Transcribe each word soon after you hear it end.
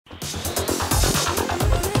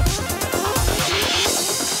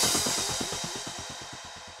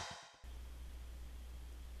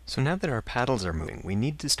So now that our paddles are moving, we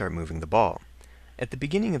need to start moving the ball. At the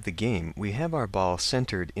beginning of the game, we have our ball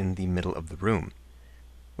centered in the middle of the room.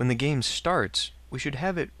 When the game starts, we should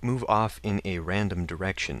have it move off in a random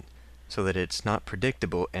direction, so that it's not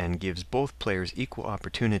predictable and gives both players equal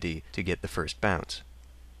opportunity to get the first bounce.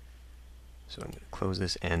 So I'm going to close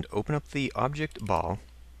this and open up the object ball.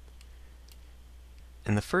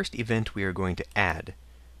 And the first event we are going to add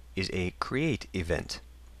is a create event.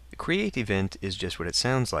 The create event is just what it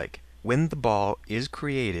sounds like. When the ball is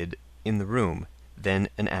created in the room, then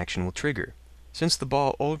an action will trigger. Since the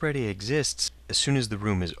ball already exists, as soon as the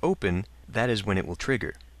room is open, that is when it will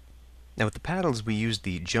trigger. Now with the paddles we use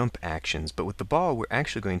the jump actions, but with the ball we're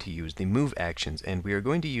actually going to use the move actions, and we are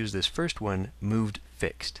going to use this first one, moved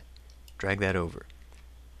fixed. Drag that over.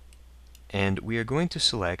 And we are going to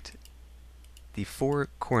select the 4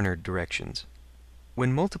 cornered directions.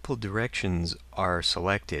 When multiple directions are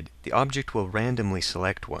selected, the object will randomly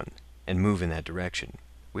select one and move in that direction.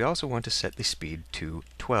 We also want to set the speed to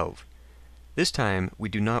 12. This time, we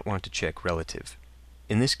do not want to check relative.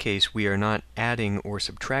 In this case, we are not adding or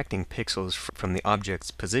subtracting pixels from the object's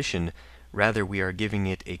position, rather we are giving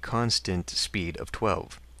it a constant speed of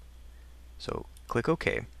 12. So click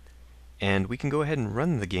OK, and we can go ahead and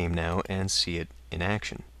run the game now and see it in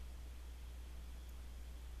action.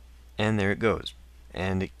 And there it goes.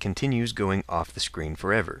 And it continues going off the screen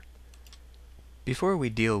forever. Before we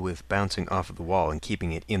deal with bouncing off of the wall and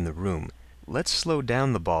keeping it in the room, let's slow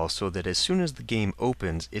down the ball so that as soon as the game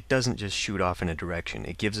opens, it doesn't just shoot off in a direction.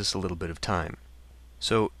 It gives us a little bit of time.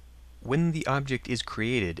 So when the object is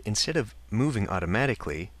created, instead of moving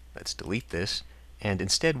automatically, let's delete this, and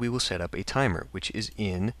instead we will set up a timer, which is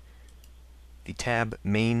in the tab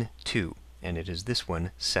main 2, and it is this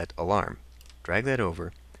one, set alarm. Drag that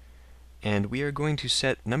over. And we are going to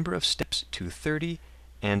set number of steps to 30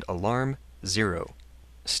 and alarm 0.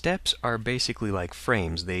 Steps are basically like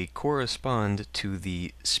frames. They correspond to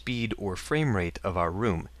the speed or frame rate of our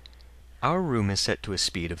room. Our room is set to a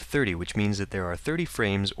speed of 30, which means that there are 30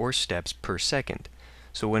 frames or steps per second.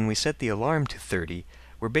 So when we set the alarm to 30,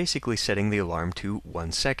 we're basically setting the alarm to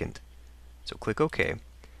 1 second. So click OK.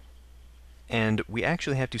 And we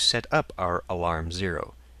actually have to set up our alarm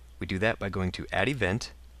 0. We do that by going to Add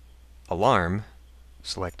Event, Alarm,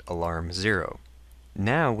 select Alarm 0.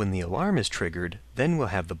 Now when the alarm is triggered, then we'll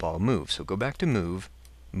have the ball move. So go back to Move,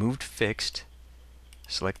 Moved Fixed,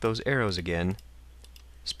 select those arrows again,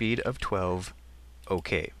 speed of 12,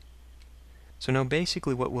 OK. So now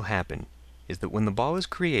basically what will happen is that when the ball is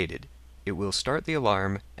created, it will start the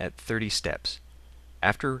alarm at 30 steps.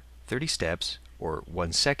 After 30 steps, or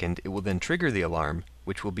 1 second, it will then trigger the alarm,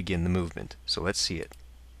 which will begin the movement. So let's see it.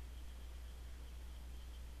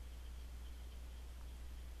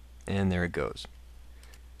 And there it goes.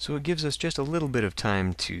 So it gives us just a little bit of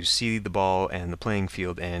time to see the ball and the playing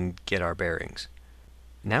field and get our bearings.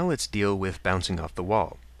 Now let's deal with bouncing off the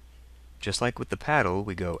wall. Just like with the paddle,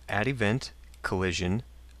 we go Add Event, Collision,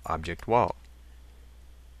 Object Wall.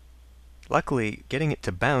 Luckily, getting it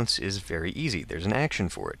to bounce is very easy. There's an action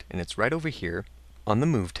for it, and it's right over here on the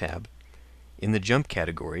Move tab, in the Jump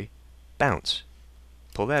category, Bounce.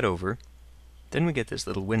 Pull that over, then we get this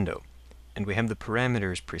little window, and we have the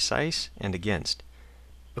parameters Precise and Against.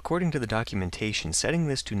 According to the documentation, setting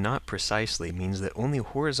this to not precisely means that only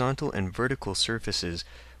horizontal and vertical surfaces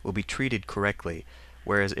will be treated correctly,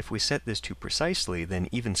 whereas if we set this to precisely, then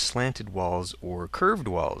even slanted walls or curved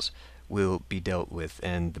walls will be dealt with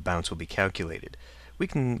and the bounce will be calculated. We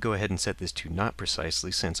can go ahead and set this to not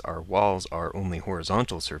precisely since our walls are only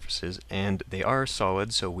horizontal surfaces and they are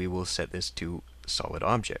solid, so we will set this to solid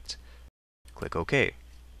objects. Click OK.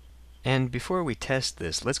 And before we test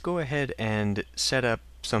this, let's go ahead and set up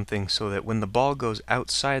something so that when the ball goes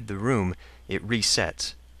outside the room, it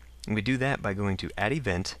resets. And we do that by going to Add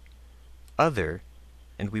Event, Other,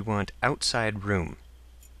 and we want Outside Room.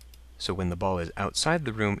 So when the ball is outside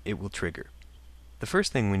the room, it will trigger. The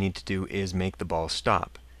first thing we need to do is make the ball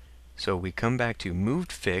stop. So we come back to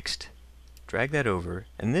Moved Fixed, drag that over,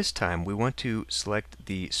 and this time we want to select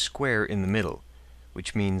the square in the middle,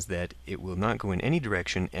 which means that it will not go in any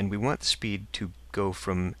direction, and we want the speed to go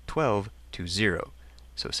from 12 to 0.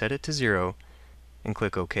 So set it to 0 and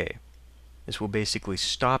click OK. This will basically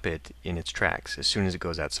stop it in its tracks as soon as it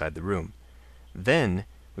goes outside the room. Then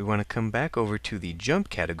we want to come back over to the Jump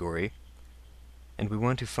category, and we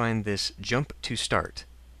want to find this Jump to Start.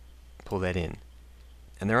 Pull that in.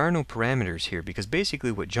 And there are no parameters here because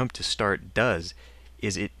basically what Jump to Start does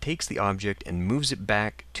is it takes the object and moves it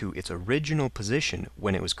back to its original position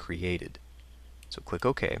when it was created. So click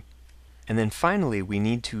OK. And then finally we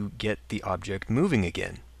need to get the object moving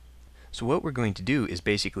again. So what we're going to do is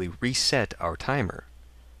basically reset our timer.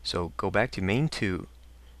 So go back to main 2,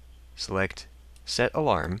 select set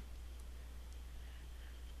alarm,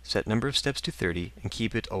 set number of steps to 30, and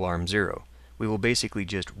keep it alarm 0. We will basically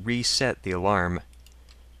just reset the alarm,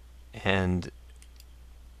 and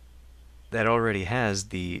that already has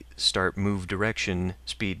the start move direction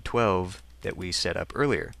speed 12 that we set up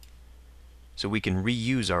earlier. So we can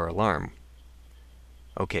reuse our alarm.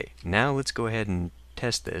 Okay, now let's go ahead and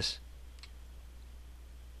test this.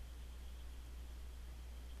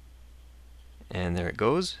 And there it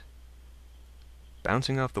goes,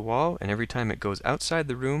 bouncing off the wall, and every time it goes outside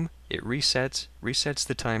the room, it resets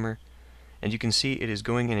the timer, and you can see it is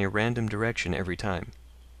going in a random direction every time.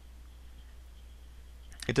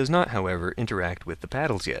 It does not, however, interact with the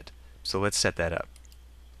paddles yet, so let's set that up.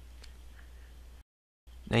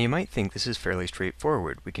 Now you might think this is fairly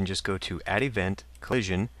straightforward. We can just go to Add Event,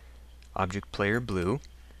 Collision, Object Player Blue,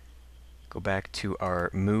 go back to our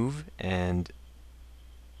Move and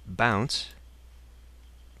Bounce.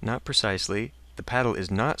 Not precisely. The paddle is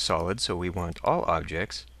not solid, so we want all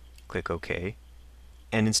objects. Click OK.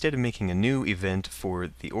 And instead of making a new event for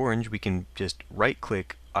the orange, we can just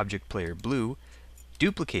right-click Object Player Blue,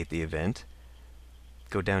 duplicate the event,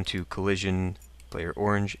 go down to Collision, Player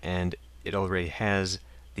Orange, and it already has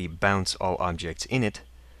the Bounce All Objects in it.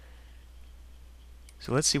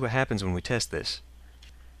 So let's see what happens when we test this.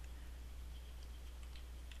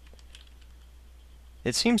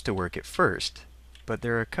 It seems to work at first, but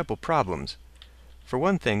there are a couple problems. For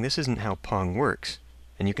one thing, this isn't how Pong works,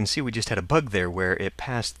 and you can see we just had a bug there where it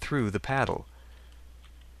passed through the paddle.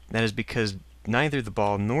 That is because neither the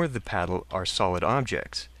ball nor the paddle are solid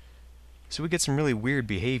objects. So we get some really weird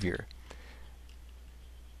behavior.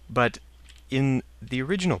 But in the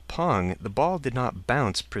original Pong, the ball did not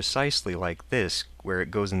bounce precisely like this, where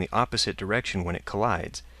it goes in the opposite direction when it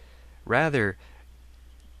collides. Rather,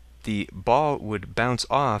 the ball would bounce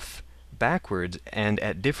off backwards and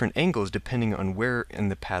at different angles depending on where in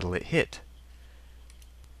the paddle it hit.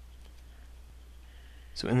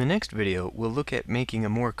 So in the next video, we'll look at making a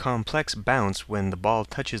more complex bounce when the ball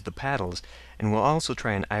touches the paddles, and we'll also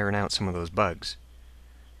try and iron out some of those bugs.